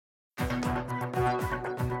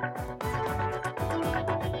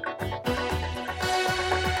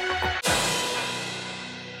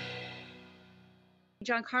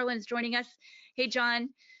John Carlin is joining us. Hey, John.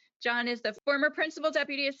 John is the former Principal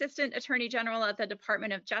Deputy Assistant Attorney General at the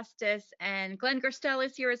Department of Justice, and Glenn Gerstell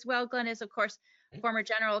is here as well. Glenn is, of course, former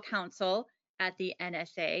General Counsel at the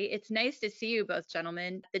NSA. It's nice to see you both,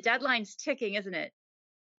 gentlemen. The deadline's ticking, isn't it?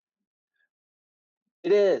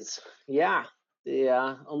 It is, yeah.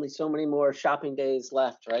 Only so many more shopping days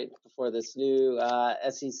left, right, before this new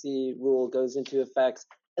SEC rule goes into effect,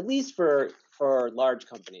 at least for large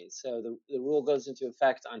companies. So the rule goes into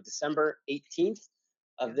effect on December 18th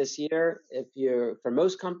of this year if you're for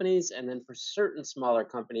most companies, and then for certain smaller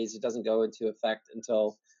companies, it doesn't go into effect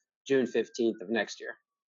until June 15th of next year.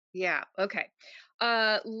 Yeah, okay.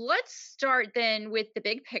 Let's start then with the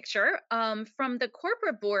big picture. From the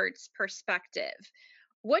corporate board's perspective,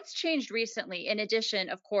 what's changed recently, in addition,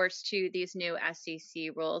 of course, to these new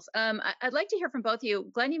SEC rules? I'd like to hear from both of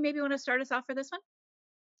you. Glenn, you maybe want to start us off for this one?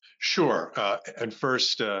 Sure. And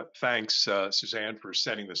first, thanks, Suzanne, for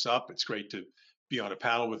setting this up. It's great to be on a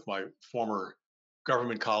panel with my former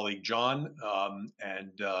government colleague, John.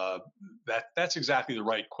 That's exactly the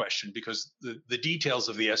right question, because the details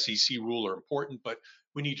of the SEC rule are important, but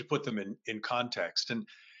we need to put them in context. And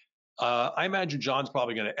I imagine John's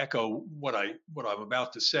probably going to echo what I'm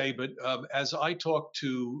about to say. But as I talk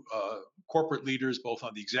to corporate leaders, both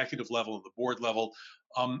on the executive level and the board level,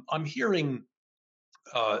 I'm hearing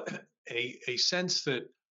a sense that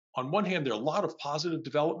on one hand, there are a lot of positive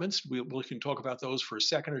developments. We can talk about those for a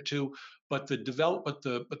second or two, but the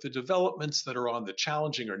developments that are on the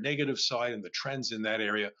challenging or negative side and the trends in that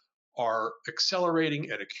area are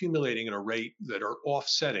accelerating and accumulating at a rate that are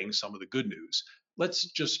offsetting some of the good news.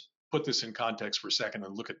 Let's just put this in context for a second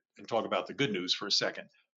and talk about the good news for a second.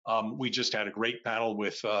 We just had a great panel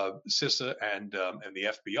with CISA and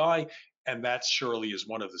the FBI, and that surely is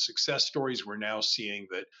one of the success stories. We're now seeing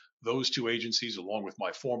that those two agencies, along with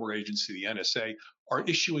my former agency, the NSA, are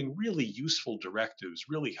issuing really useful directives,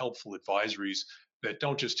 really helpful advisories that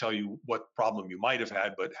don't just tell you what problem you might have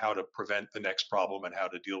had, but how to prevent the next problem and how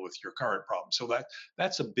to deal with your current problem. So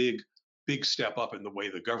that's a big step up in the way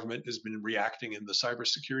the government has been reacting in the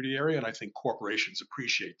cybersecurity area, and I think corporations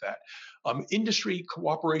appreciate that. Industry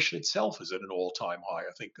cooperation itself is at an all-time high.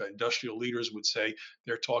 I think industrial leaders would say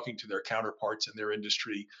they're talking to their counterparts in their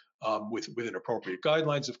industry within appropriate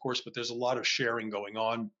guidelines, of course, but there's a lot of sharing going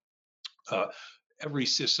on. Every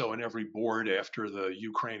CISO and every board, after the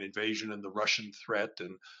Ukraine invasion and the Russian threat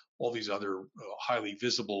and all these other highly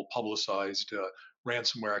visible, publicized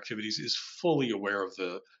ransomware activities, is fully aware of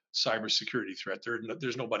the cybersecurity threat.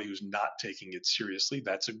 There's nobody who's not taking it seriously.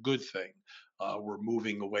 That's a good thing. We're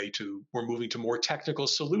moving to more technical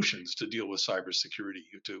solutions to deal with cybersecurity,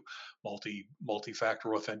 to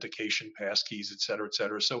multi-factor authentication, passkeys, et cetera, et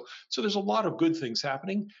cetera. So there's a lot of good things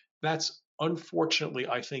happening. That's unfortunately,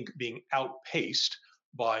 I think, being outpaced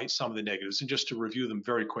by some of the negatives. And just to review them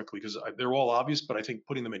very quickly, because they're all obvious, but I think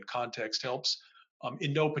putting them in context helps.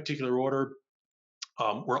 In no particular order,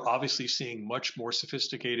 we're obviously seeing much more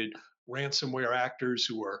sophisticated ransomware actors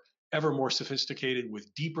who are ever more sophisticated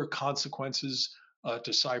with deeper consequences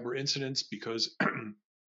to cyber incidents, because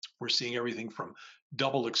we're seeing everything from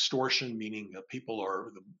double extortion, meaning that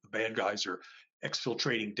the bad guys are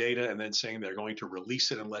exfiltrating data and then saying they're going to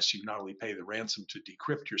release it unless you not only pay the ransom to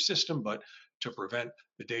decrypt your system, but to prevent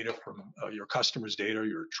the data from your customers' data,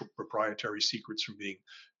 your proprietary secrets, from being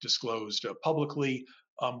disclosed publicly.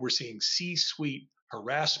 We're seeing C-suite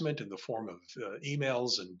harassment in the form of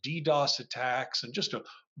emails and DDoS attacks, and just a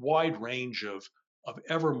wide range of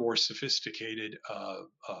ever more sophisticated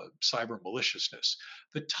cyber maliciousness.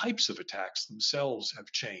 The types of attacks themselves have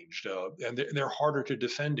changed, and they're harder to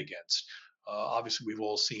defend against. Obviously, we've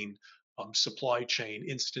all seen supply chain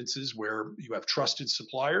instances where you have trusted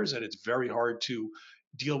suppliers, and it's very hard to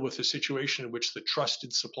deal with a situation in which the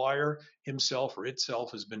trusted supplier himself or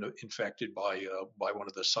itself has been infected by one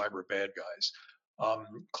of the cyber bad guys.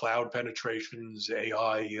 Cloud penetrations,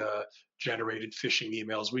 AI generated phishing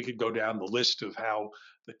emails. We could go down the list of how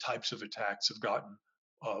the types of attacks have gotten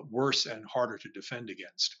worse and harder to defend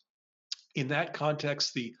against. In that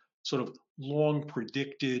context, the sort of long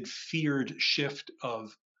predicted, feared shift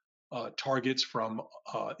of targets from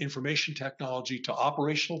information technology to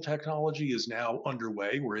operational technology is now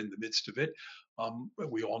underway. We're in the midst of it.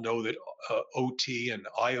 We all know that OT and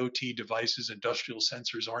IoT devices, industrial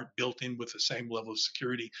sensors, aren't built in with the same level of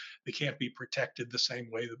security. They can't be protected the same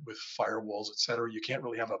way with firewalls, et cetera. You can't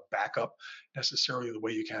really have a backup necessarily the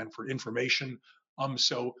way you can for information.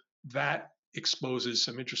 So that exposes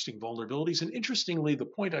some interesting vulnerabilities. And interestingly, the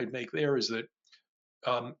point I'd make there is that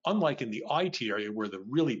unlike in the IT area, where the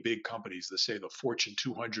really big companies, let's say the Fortune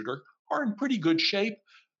 200, are in pretty good shape,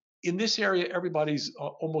 in this area, everybody's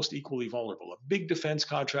almost equally vulnerable. A big defense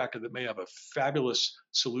contractor that may have a fabulous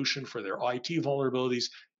solution for their IT vulnerabilities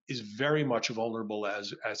is very much vulnerable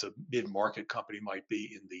as a mid-market company might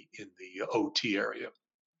be in the OT area.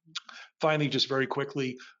 Finally, just very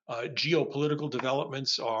quickly, geopolitical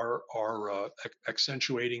developments are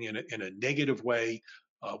accentuating in a negative way.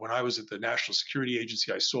 When I was at the National Security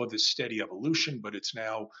Agency, I saw this steady evolution, but it's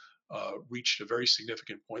now reached a very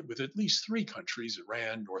significant point with at least three countries,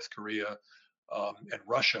 Iran, North Korea, and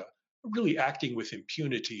Russia, really acting with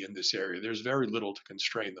impunity in this area. There's very little to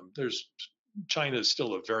constrain them. China is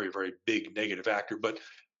still a very, very big negative actor, but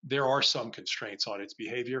there are some constraints on its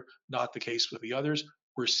behavior. Not the case with the others.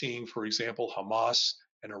 We're seeing, for example, Hamas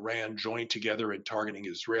and Iran join together in targeting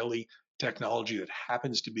Israeli technology that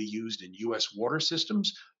happens to be used in U.S. water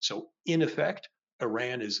systems. So, in effect,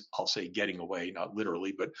 Iran is, I'll say, getting away, not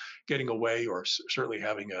literally, but getting away, or certainly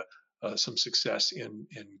having some success in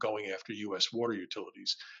going after U.S. water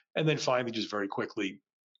utilities. And then finally, just very quickly,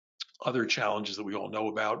 other challenges that we all know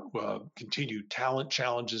about, continued talent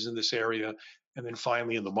challenges in this area. And then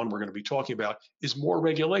finally, and the one we're going to be talking about, is more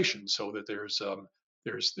regulation, so that there's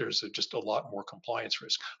just a lot more compliance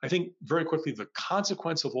risk. I think very quickly, the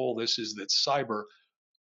consequence of all this is that cyber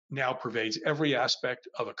now pervades every aspect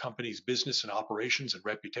of a company's business and operations and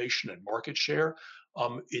reputation and market share.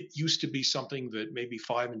 It used to be something that maybe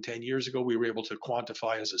 5 and 10 years ago we were able to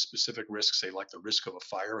quantify as a specific risk, say like the risk of a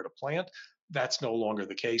fire at a plant. That's no longer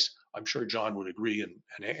the case. I'm sure John would agree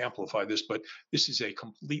and amplify this, but this is a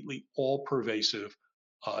completely all-pervasive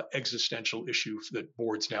existential issue that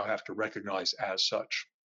boards now have to recognize as such.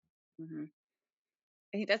 Mm-hmm.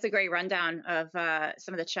 I think that's a great rundown of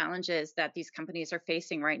some of the challenges that these companies are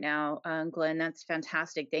facing right now. Glenn, that's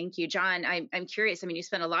fantastic. Thank you. John, I'm curious. I mean, you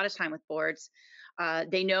spend a lot of time with boards.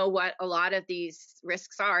 They know what a lot of these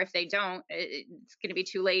risks are. If they don't, it's going to be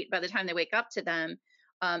too late by the time they wake up to them.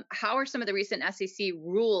 How are some of the recent SEC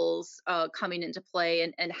rules coming into play,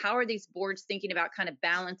 and how are these boards thinking about kind of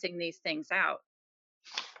balancing these things out?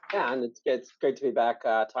 Yeah, and it's great to be back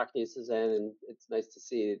talking to you, Suzanne, and it's nice to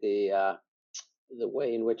see the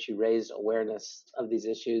way in which you raise awareness of these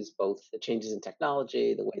issues, both the changes in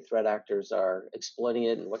technology, the way threat actors are exploiting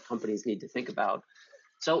it, and what companies need to think about.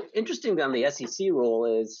 So interesting on the SEC rule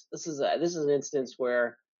is this is an instance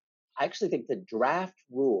where I actually think the draft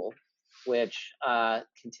rule, which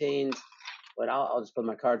contained what I'll just put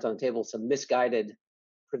my cards on the table, some misguided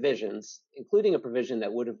provisions, including a provision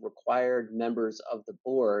that would have required members of the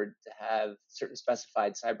board to have certain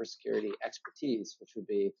specified cybersecurity expertise, which would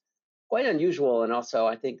be quite unusual, and also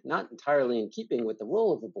I think not entirely in keeping with the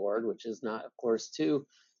role of the board, which is not, of course, to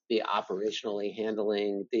be operationally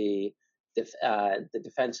handling the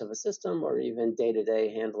defense of a system or even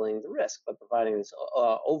day-to-day handling the risk, but providing this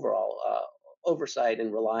overall oversight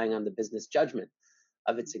and relying on the business judgment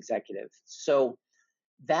of its executive. So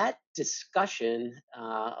that discussion,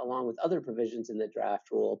 along with other provisions in the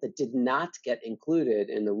draft rule that did not get included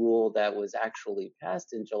in the rule that was actually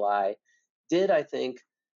passed in July, did, I think,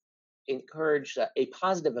 encourage a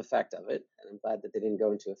positive effect of it, and I'm glad that they didn't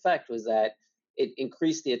go into effect, was that it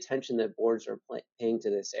increased the attention that boards are paying to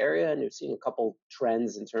this area, and you're seeing a couple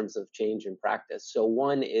trends in terms of change in practice. So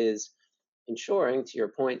one is ensuring, to your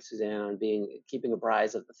point, Suzanne, on keeping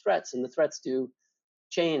apprised of the threats, and the threats do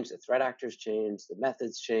change, the threat actors change, the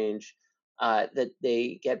methods change, that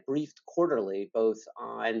they get briefed quarterly, both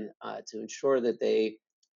on to ensure that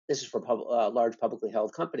this is for large publicly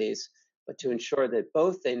held companies, but to ensure that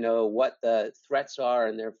both they know what the threats are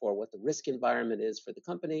and therefore what the risk environment is for the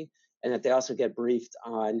company, and that they also get briefed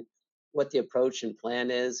on what the approach and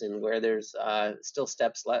plan is and where there's still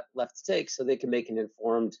steps left to take so they can make an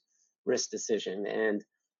informed risk decision. And,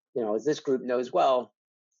 as this group knows well,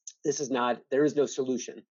 there is no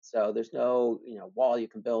solution. So there's no, wall you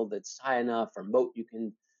can build that's high enough or moat you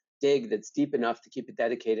can dig that's deep enough to keep a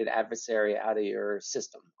dedicated adversary out of your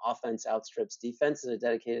system. Offense outstrips defense, and a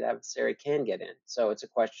dedicated adversary can get in. So it's a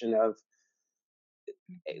question of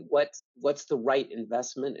what's the right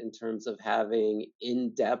investment in terms of having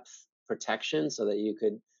in-depth protection so that you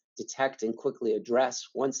could detect and quickly address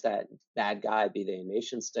once that bad guy, be they a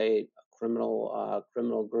nation state, a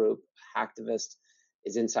criminal group, hacktivist,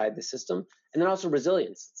 is inside the system. And then also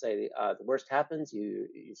resilience. Say the worst happens, you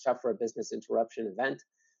suffer a business interruption event.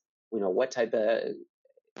 What type of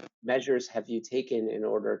measures have you taken in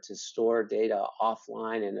order to store data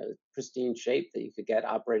offline in a pristine shape that you could get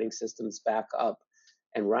operating systems back up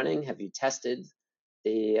and running? Have you tested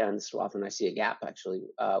and so often I see a gap actually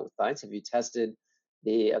with clients, have you tested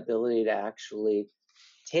the ability to actually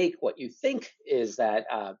take what you think is that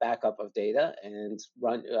backup of data and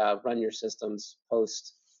run your systems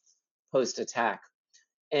post post-attack.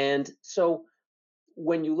 And so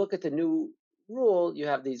when you look at the new rule, you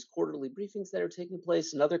have these quarterly briefings that are taking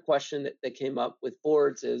place. Another question that came up with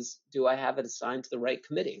boards is, do I have it assigned to the right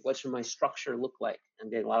committee? What should my structure look like? I'm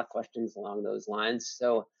getting a lot of questions along those lines.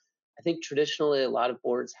 So I think traditionally a lot of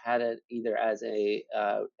boards had it either as an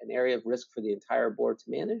area of risk for the entire board to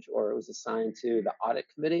manage, or it was assigned to the audit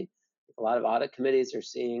committee. A lot of audit committees are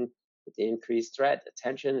seeing with the increased threat,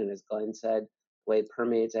 attention, and as Glenn said, the way it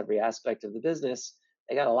permeates every aspect of the business,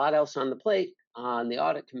 they got a lot else on the plate on the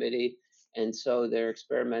audit committee. And so they're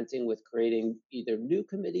experimenting with creating either new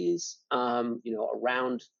committees,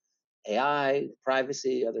 around AI,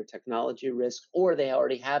 privacy, other technology risks, or they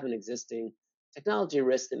already have an existing technology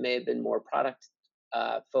risk that may have been more product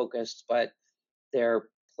focused, but they're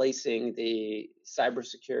placing the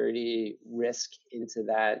cybersecurity risk into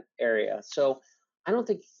that area. So I don't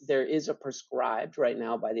think there is a prescribed right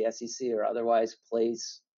now by the SEC or otherwise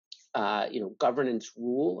place, governance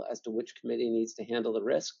rule as to which committee needs to handle the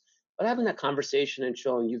risk. But having that conversation and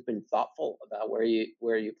showing you've been thoughtful about where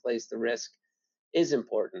you place the risk is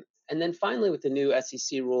important. And then finally, with the new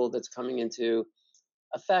SEC rule that's coming into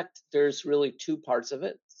effect, there's really two parts of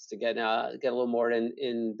it to get a little more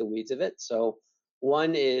in the weeds of it. So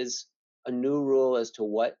one is a new rule as to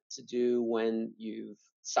what to do when you've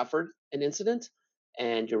suffered an incident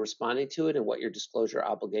and you're responding to it and what your disclosure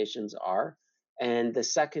obligations are. And the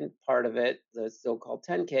second part of it, the so-called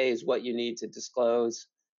 10K, is what you need to disclose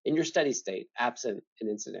in your steady state, absent an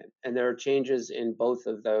incident. And there are changes in both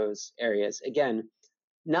of those areas. Again,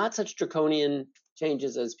 not such draconian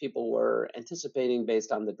changes as people were anticipating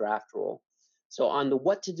based on the draft rule. So on the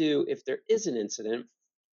what to do if there is an incident,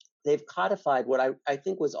 they've codified what I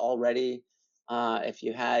think was already, if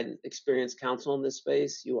you had experienced counsel in this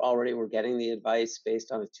space, you already were getting the advice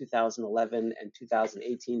based on a 2011 and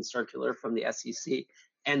 2018 circular from the SEC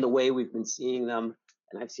and the way we've been seeing them,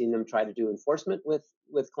 and I've seen them try to do enforcement with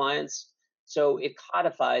clients. So it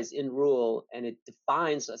codifies in rule and it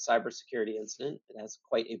defines a cybersecurity incident. It has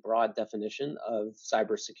quite a broad definition of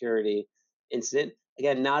cybersecurity incident.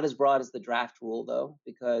 Again, not as broad as the draft rule though,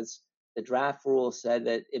 because the draft rule said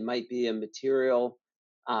that it might be a material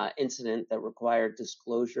incident that required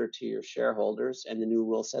disclosure to your shareholders, and the new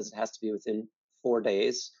rule says it has to be within 4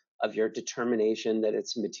 days of your determination that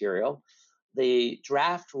it's material. The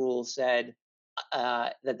draft rule said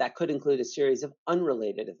that could include a series of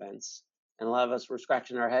unrelated events. And a lot of us were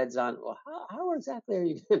scratching our heads on, well, how exactly are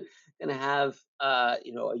you going to have a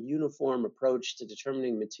uniform approach to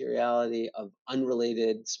determining materiality of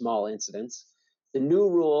unrelated small incidents? The new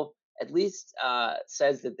rule at least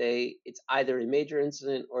says that it's either a major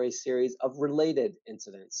incident or a series of related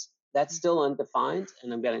incidents. That's still undefined,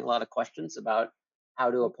 and I'm getting a lot of questions about how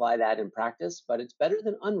to apply that in practice, but it's better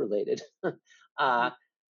than unrelated.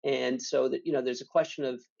 And so that, there's a question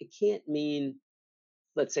of, it can't mean,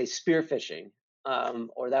 let's say, spear phishing,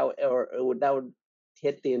 or that would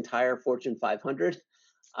hit the entire Fortune 500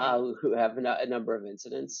 who have a number of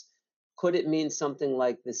incidents. Could it mean something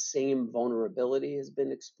like the same vulnerability has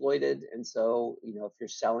been exploited? And so, if you're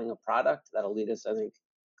selling a product, that'll lead us, I think,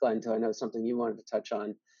 Glenn, to I know something you wanted to touch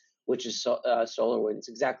on, which is SolarWinds.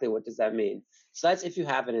 Exactly what does that mean? So that's if you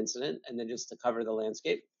have an incident, and then just to cover the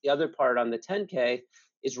landscape. The other part on the 10K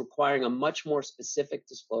is requiring a much more specific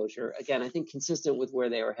disclosure. Again, I think consistent with where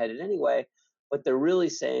they were headed anyway, but they're really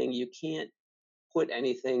saying you can't put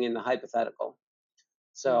anything in the hypothetical.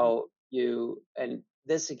 So and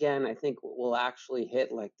this again, I think will actually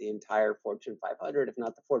hit like the entire Fortune 500, if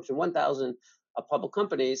not the Fortune 1000 of public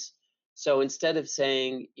companies. So instead of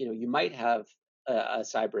saying, you might have a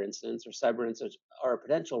cyber incident or a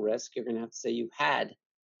potential risk, you're going to have to say you had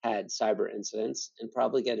cyber incidents, and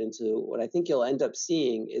probably get into what I think you'll end up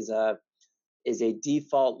seeing is a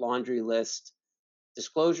default laundry list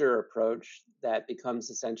disclosure approach that becomes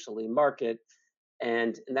essentially market.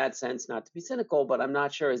 And in that sense, not to be cynical, but I'm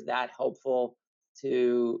not sure is that helpful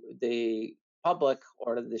to the public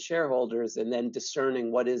or to the shareholders, and then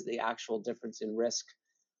discerning what is the actual difference in risk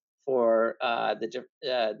for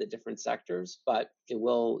the different sectors, but it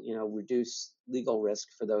will, reduce legal risk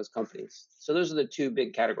for those companies. So those are the two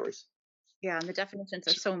big categories. Yeah, and the definitions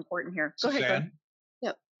are so important here. Go ahead, Glenn.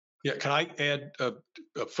 Yep. Yeah, can I add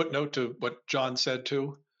a footnote to what John said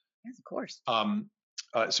too? Yes, of course.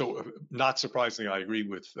 So not surprisingly, I agree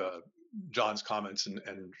with John's comments and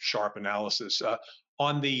sharp analysis.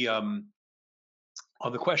 On the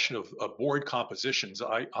question of board compositions,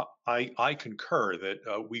 I concur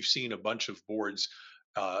that we've seen a bunch of boards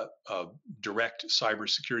direct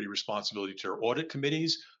cybersecurity responsibility to their audit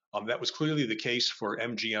committees. That was clearly the case for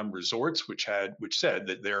MGM Resorts, which said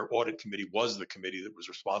that their audit committee was the committee that was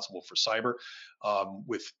responsible for cyber,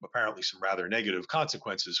 with apparently some rather negative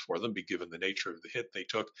consequences for them, given the nature of the hit they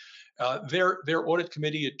took. Their audit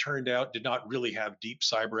committee, it turned out, did not really have deep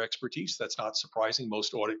cyber expertise. That's not surprising.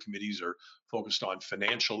 Most audit committees are focused on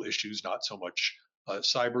financial issues, not so much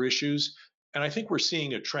cyber issues. And I think we're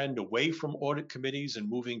seeing a trend away from audit committees and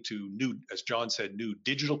moving to new, as John said, new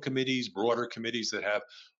digital committees, broader committees that have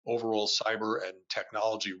overall cyber and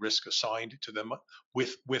technology risk assigned to them,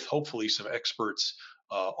 with hopefully some experts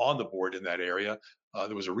on the board in that area.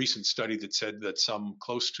 There was a recent study that said that some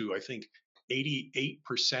close to, I think,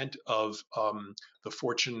 88% of the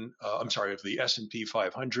Fortune, of the S&P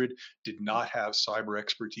 500 did not have cyber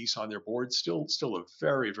expertise on their board. Still a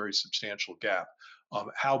very, very substantial gap.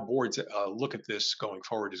 How boards look at this going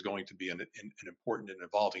forward is going to be an important and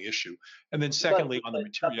evolving issue. And then secondly, on the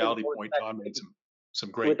materiality point, John made some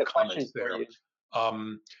great comments there.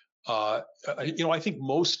 I think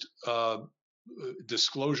most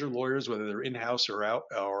disclosure lawyers, whether they're in-house or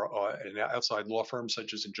outside law firms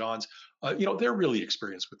such as in John's, they're really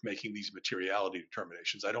experienced with making these materiality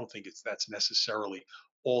determinations. I don't think that's necessarily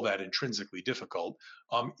all that intrinsically difficult.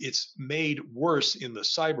 It's made worse in the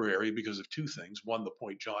cyber area because of two things. One, the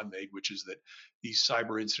point John made, which is that these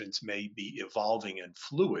cyber incidents may be evolving and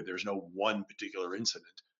fluid. There's no one particular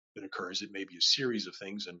incident that occurs. It may be a series of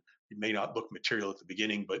things, and it may not look material at the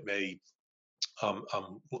beginning, but may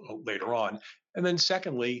later on. And then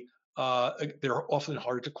secondly, they're often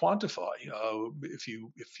hard to quantify.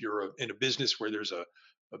 If you're in a business where there's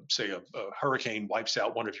say a hurricane wipes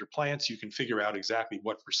out one of your plants, you can figure out exactly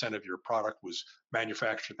what percent of your product was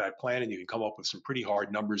manufactured at that plant, and you can come up with some pretty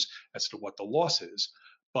hard numbers as to what the loss is.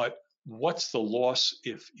 But what's the loss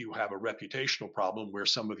if you have a reputational problem where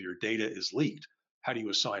some of your data is leaked? How do you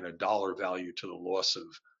assign a dollar value to the loss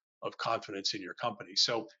of confidence in your company?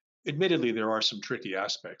 So admittedly, there are some tricky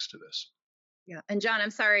aspects to this. Yeah. And John,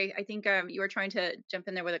 I'm sorry. I think you were trying to jump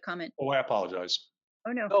in there with a comment. Oh, I apologize.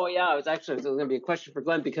 Oh, no. Oh, yeah. It was going to be a question for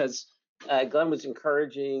Glenn, because Glenn was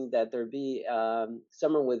encouraging that there be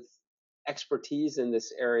someone with expertise in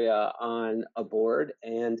this area on a board.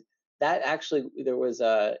 And that actually, there was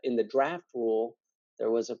in the draft rule, there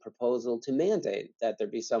was a proposal to mandate that there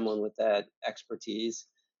be someone with that expertise.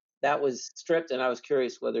 That was stripped, and I was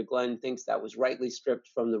curious whether Glenn thinks that was rightly stripped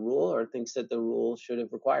from the rule or thinks that the rule should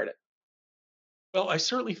have required it. Well, I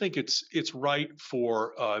certainly think it's right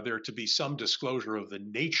for there to be some disclosure of the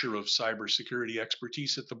nature of cybersecurity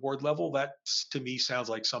expertise at the board level. That, to me, sounds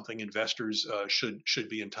like something investors should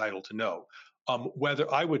be entitled to know.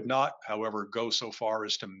 Whether I would not, however, go so far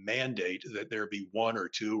as to mandate that there be one or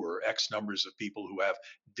two or X numbers of people who have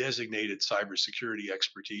designated cybersecurity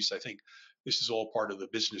expertise. I think this is all part of the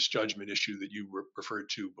business judgment issue that you referred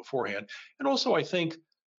to beforehand. And also, I think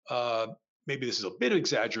maybe this is a bit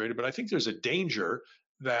exaggerated, but I think there's a danger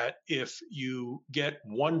that if you get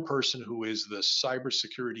one person who is the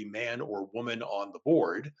cybersecurity man or woman on the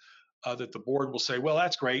board, that the board will say, well,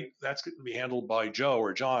 that's great. That's going to be handled by Joe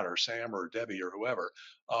or John or Sam or Debbie or whoever.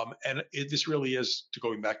 This really is, to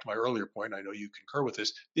going back to my earlier point, I know you concur with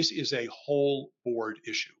this, this is a whole board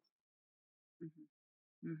issue.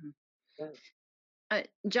 Mm-hmm. Mm-hmm.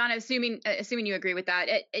 John, assuming you agree with that,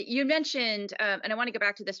 you mentioned, and I want to go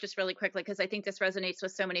back to this just really quickly because I think this resonates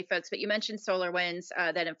with so many folks, but you mentioned SolarWinds,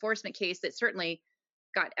 that enforcement case that certainly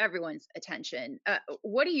got everyone's attention.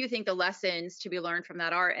 What do you think the lessons to be learned from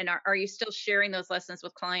that are? And are you still sharing those lessons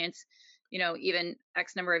with clients, even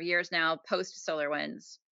X number of years now post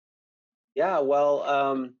SolarWinds? Yeah,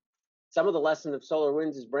 well, some of the lesson of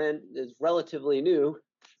SolarWinds is relatively new.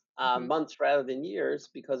 Months rather than years,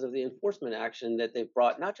 because of the enforcement action that they've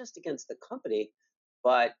brought, not just against the company,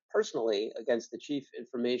 but personally against the chief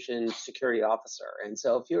information security officer. And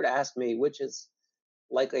so if you were to ask me which is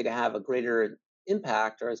likely to have a greater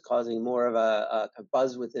impact or is causing more of a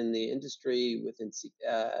buzz within the industry,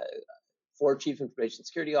 for chief information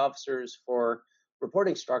security officers, for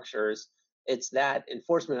reporting structures, it's that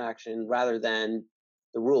enforcement action rather than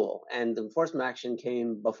the rule. And the enforcement action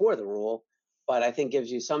came before the rule, but I think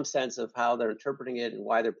gives you some sense of how they're interpreting it and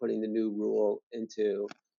why they're putting the new rule into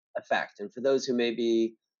effect. And for those who may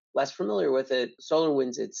be less familiar with it,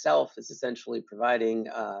 SolarWinds itself is essentially providing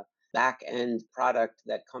a back-end product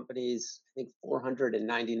that companies, I think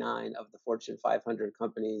 499 of the Fortune 500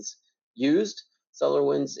 companies used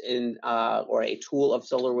SolarWinds or a tool of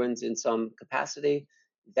SolarWinds in some capacity.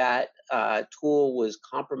 That tool was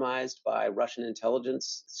compromised by Russian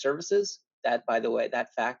intelligence services. That, by the way,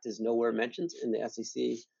 that fact is nowhere mentioned in the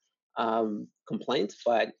SEC complaint,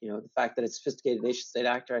 but the fact that it's a sophisticated nation-state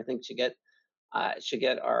actor, I think, should get should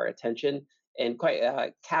get our attention. And quite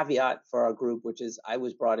a caveat for our group, which is I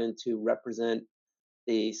was brought in to represent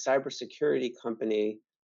the cybersecurity company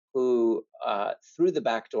who, through the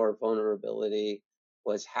backdoor vulnerability,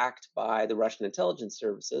 was hacked by the Russian intelligence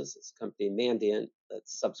services. This company Mandiant that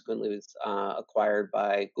subsequently was acquired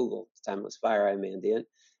by Google. At the time it was FireEye Mandiant,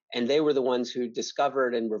 and they were the ones who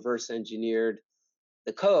discovered and reverse engineered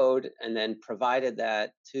the code and then provided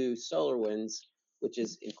that to SolarWinds, which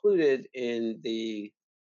is included in the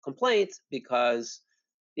complaint because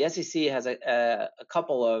the SEC has a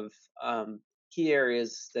couple of key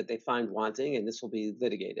areas that they find wanting, and this will be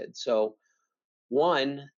litigated. So,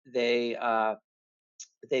 one, they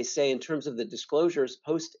say in terms of the disclosures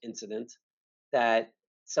post incident that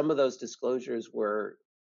some of those disclosures were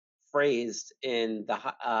phrased in the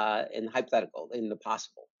hypothetical, in the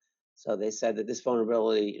possible. So they said that this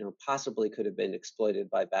vulnerability, possibly could have been exploited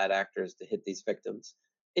by bad actors to hit these victims.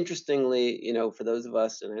 Interestingly, for those of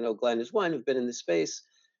us, and I know Glenn is one who've been in this space,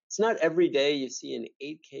 it's not every day you see an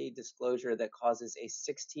 8K disclosure that causes a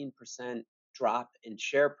 16% drop in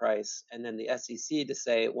share price, and then the SEC to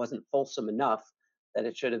say it wasn't fulsome enough, that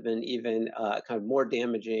it should have been even kind of more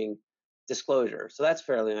damaging disclosure. So that's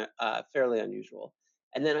fairly unusual.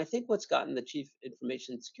 And then I think what's gotten the Chief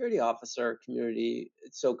Information Security Officer community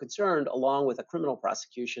so concerned, along with a criminal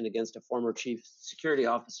prosecution against a former Chief Security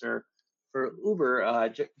Officer for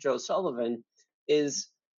Uber, Joe Sullivan, is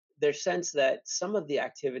their sense that some of the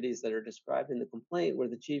activities that are described in the complaint were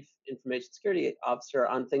the Chief Information Security Officer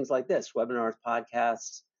on things like this, webinars,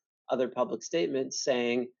 podcasts, other public statements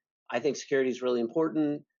saying, I think security is really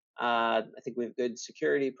important. I think we have good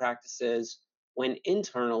security practices, when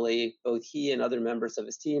internally, both he and other members of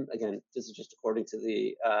his team, again, this is just according to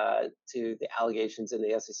the allegations in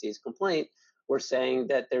the SEC's complaint, were saying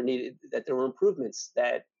that there were improvements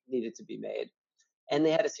that needed to be made. And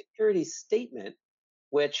they had a security statement,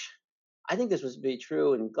 which I think this would be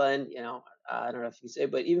true. And Glenn, I don't know if you say,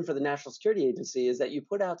 but even for the National Security Agency, is that you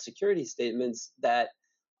put out security statements that,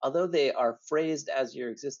 although they are phrased as your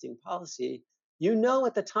existing policy,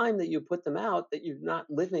 at the time that you put them out that you're not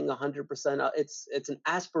living 100%. It's an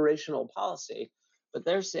aspirational policy, but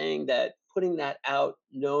they're saying that putting that out,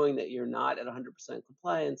 knowing that you're not at 100%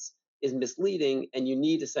 compliance, is misleading, and you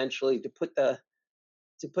need essentially to put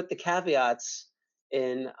the caveats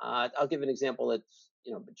in. I'll give an example that's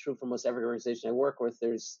been true for most every organization I work with.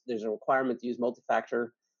 There's a requirement to use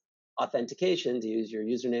multi-factor authentication, to use your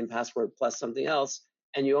username, password plus something else.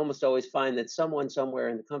 And you almost always find that someone somewhere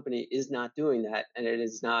in the company is not doing that, and it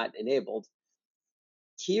is not enabled.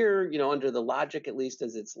 Here, under the logic, at least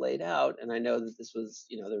as it's laid out, and I know that this was,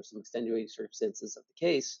 there were some extenuating circumstances of the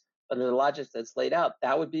case, but under the logic that's laid out,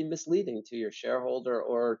 that would be misleading to your shareholder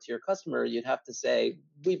or to your customer. You'd have to say,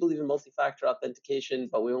 we believe in multi-factor authentication,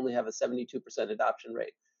 but we only have a 72% adoption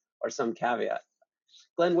rate, or some caveat.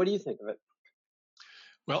 Glenn, what do you think of it?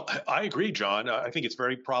 Well, I agree, John. I think it's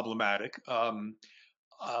very problematic.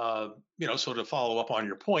 So to follow up on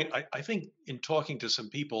your point, I think in talking to some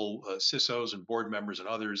people, CISOs and board members and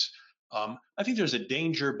others, I think there's a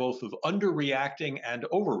danger both of underreacting and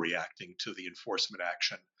overreacting to the enforcement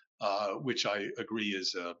action, which I agree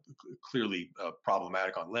is clearly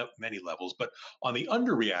problematic on many levels. But on the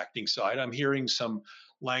underreacting side, I'm hearing some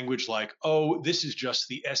language like, oh, this is just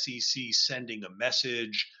the SEC sending a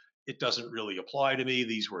message. It doesn't really apply to me.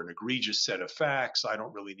 These were an egregious set of facts. I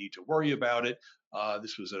don't really need to worry about it.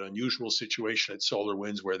 This was an unusual situation at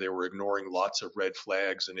SolarWinds where they were ignoring lots of red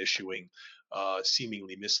flags and issuing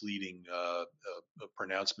seemingly misleading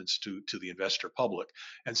pronouncements to the investor public.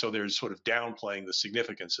 And so there's sort of downplaying the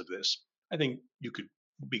significance of this. I think you could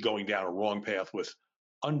be going down a wrong path with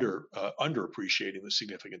underappreciating the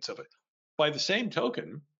significance of it. By the same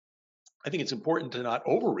token, I think it's important to not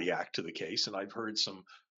overreact to the case. And I've heard some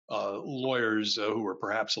lawyers who are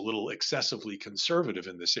perhaps a little excessively conservative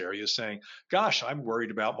in this area saying, gosh, I'm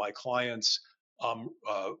worried about my clients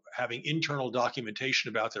having internal documentation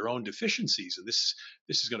about their own deficiencies. And this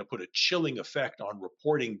is going to put a chilling effect on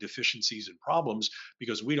reporting deficiencies and problems,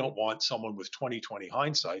 because we don't want someone with 20/20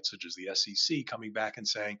 hindsight, such as the SEC, coming back and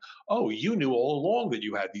saying, oh, you knew all along that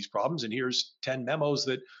you had these problems, and here's 10 memos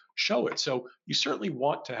that show it. So you certainly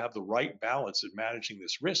want to have the right balance of managing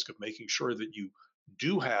this risk, of making sure that you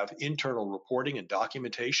do have internal reporting and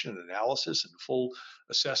documentation and analysis and full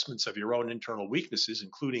assessments of your own internal weaknesses,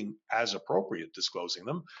 including, as appropriate, disclosing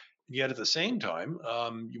them. And yet at the same time,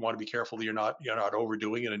 you want to be careful that you're not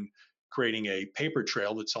overdoing it and creating a paper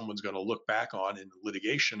trail that someone's going to look back on in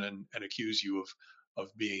litigation and accuse you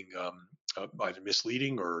of being either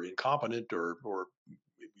misleading or incompetent or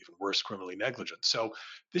even worse, criminally negligent. So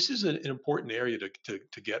this is an important area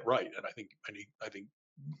to get right. And I think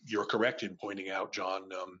you're correct in pointing out, John,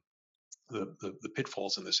 the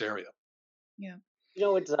pitfalls in this area. Yeah.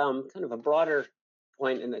 It's kind of a broader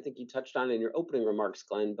point, and I think you touched on it in your opening remarks,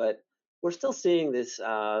 Glenn, but we're still seeing this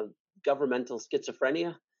governmental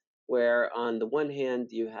schizophrenia, where on the one hand,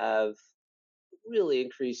 you have really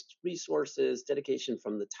increased resources, dedication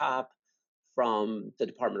from the top, from the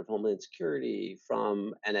Department of Homeland Security,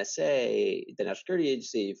 from NSA, the National Security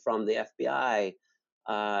Agency, from the FBI,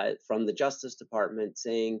 from the Justice Department,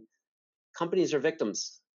 saying companies are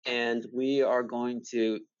victims, and we are going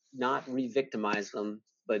to not re-victimize them,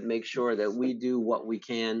 but make sure that we do what we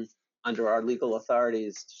can under our legal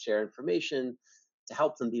authorities to share information, to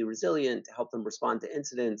help them be resilient, to help them respond to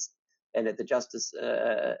incidents, and at the Justice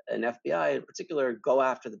and FBI in particular, go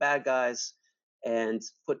after the bad guys and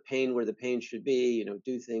put pain where the pain should be.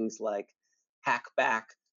 Do things like hack back,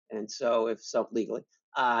 and so if legally.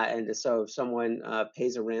 And so if someone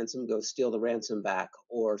pays a ransom, go steal the ransom back,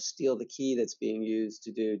 or steal the key that's being used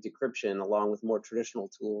to do decryption, along with more traditional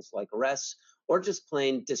tools like arrests, or just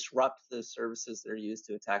plain disrupt the services that are used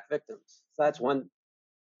to attack victims. So that's one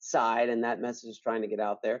side, and that message is trying to get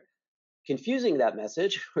out there. Confusing that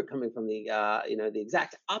message, we're coming from the the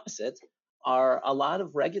exact opposite, are a lot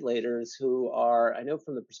of regulators who are, I know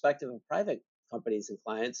from the perspective of private companies and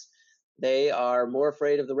clients, they are more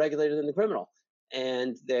afraid of the regulator than the criminal.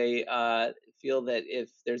 And they feel that if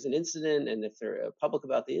there's an incident, and if they're public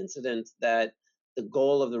about the incident, that the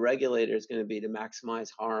goal of the regulator is going to be to maximize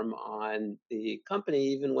harm on the company,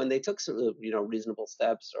 even when they took some, reasonable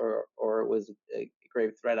steps, or was a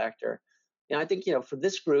grave threat actor. I think, for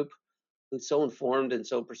this group who's so informed and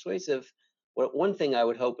so persuasive, one thing I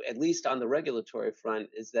would hope, at least on the regulatory front,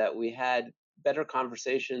 is that we had better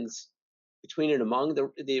conversations between and among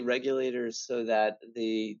the regulators, so that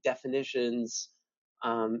the definitions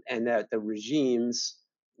and that the regimes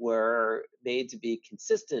were made to be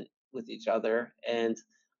consistent with each other. And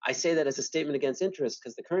I say that as a statement against interest,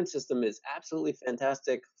 because the current system is absolutely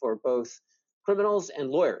fantastic for both criminals and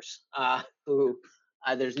lawyers, who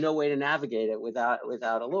there's no way to navigate it without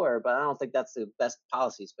a lawyer. But I don't think that's the best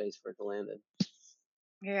policy space for it to land in.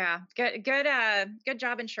 Yeah, good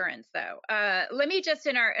job, insurance, though. Let me just,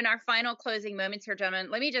 in our final closing moments here, gentlemen,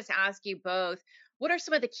 let me just ask you both, what are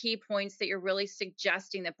some of the key points that you're really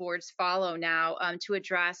suggesting that boards follow now to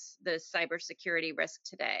address the cybersecurity risk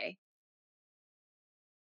today?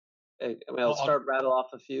 I'll start, rattle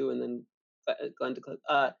off a few, and then Glenn to click.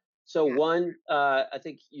 So Yeah. one, I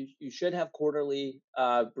think you should have quarterly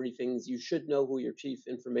briefings. You should know who your chief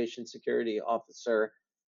information security officer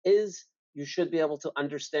is. You should be able to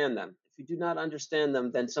understand them. If you do not understand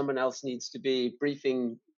them, then someone else needs to be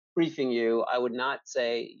briefing you. I would not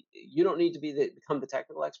say you don't need to become the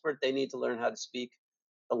technical expert. They need to learn how to speak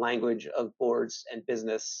the language of boards and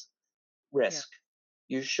business risk.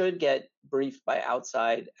 You should get briefed by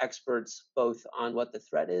outside experts, both on what the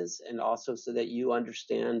threat is, and also so that you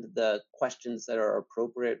understand the questions that are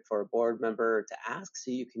appropriate for a board member to ask,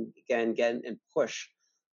 so you can again get and push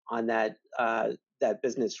on that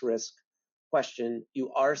business risk question.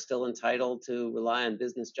 You are still entitled to rely on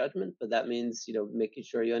business judgment, but that means making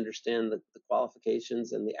sure you understand the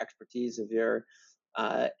qualifications and the expertise of your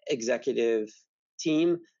executive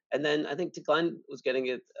team. And then I think Glenn was getting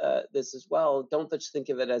at this as well. Don't just think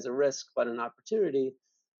of it as a risk, but an opportunity.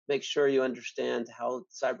 Make sure you understand how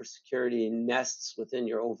cybersecurity nests within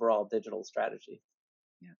your overall digital strategy.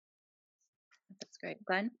 Yeah, that's great.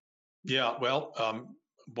 Glenn? Yeah, well,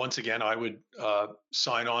 once again, I would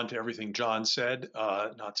sign on to everything John said.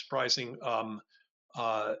 Not surprising.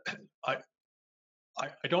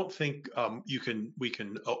 I don't think we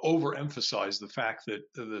can overemphasize the fact that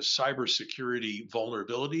the cybersecurity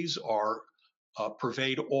vulnerabilities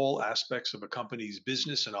pervade all aspects of a company's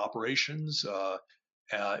business and operations.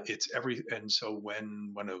 And so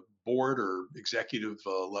when a board or executive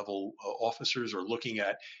level officers are looking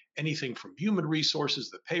at anything from human resources,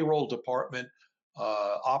 the payroll department,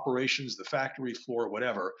 operations, the factory floor,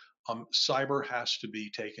 whatever, cyber has to be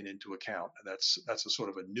taken into account. And that's a sort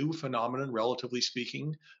of a new phenomenon, relatively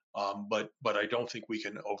speaking. But I don't think we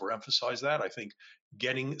can overemphasize that. I think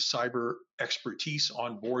getting cyber expertise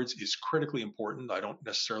on boards is critically important. I don't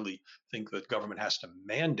necessarily think that government has to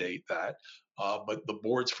mandate that, but the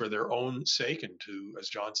boards, for their own sake and to, as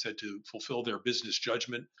John said, to fulfill their business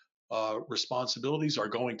judgment responsibilities, are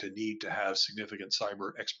going to need to have significant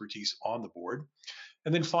cyber expertise on the board.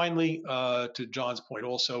 And then finally, to John's point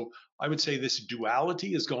also, I would say this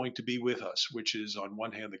duality is going to be with us, which is, on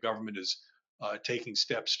one hand, the government is taking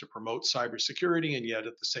steps to promote cybersecurity, and yet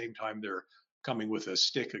at the same time, they're coming with a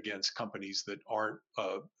stick against companies that aren't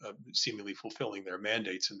seemingly fulfilling their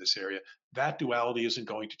mandates in this area. That duality isn't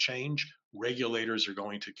going to change. Regulators are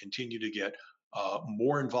going to continue to get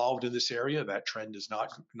more involved in this area. That trend is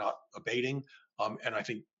not abating. And I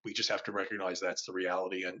think we just have to recognize that's the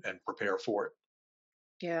reality and prepare for it.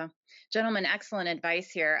 Yeah. Gentlemen, excellent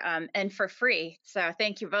advice here, and for free. So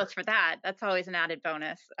thank you both for that. That's always an added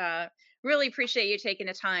bonus. Really appreciate you taking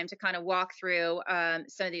the time to kind of walk through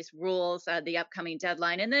some of these rules, the upcoming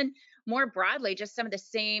deadline, and then more broadly, just some of the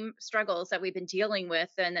same struggles that we've been dealing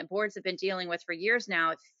with and that boards have been dealing with for years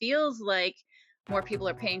now. It feels like more people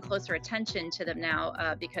are paying closer attention to them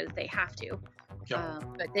now because they have to. Yep.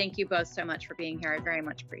 But thank you both so much for being here. I very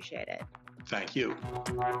much appreciate it. Thank you.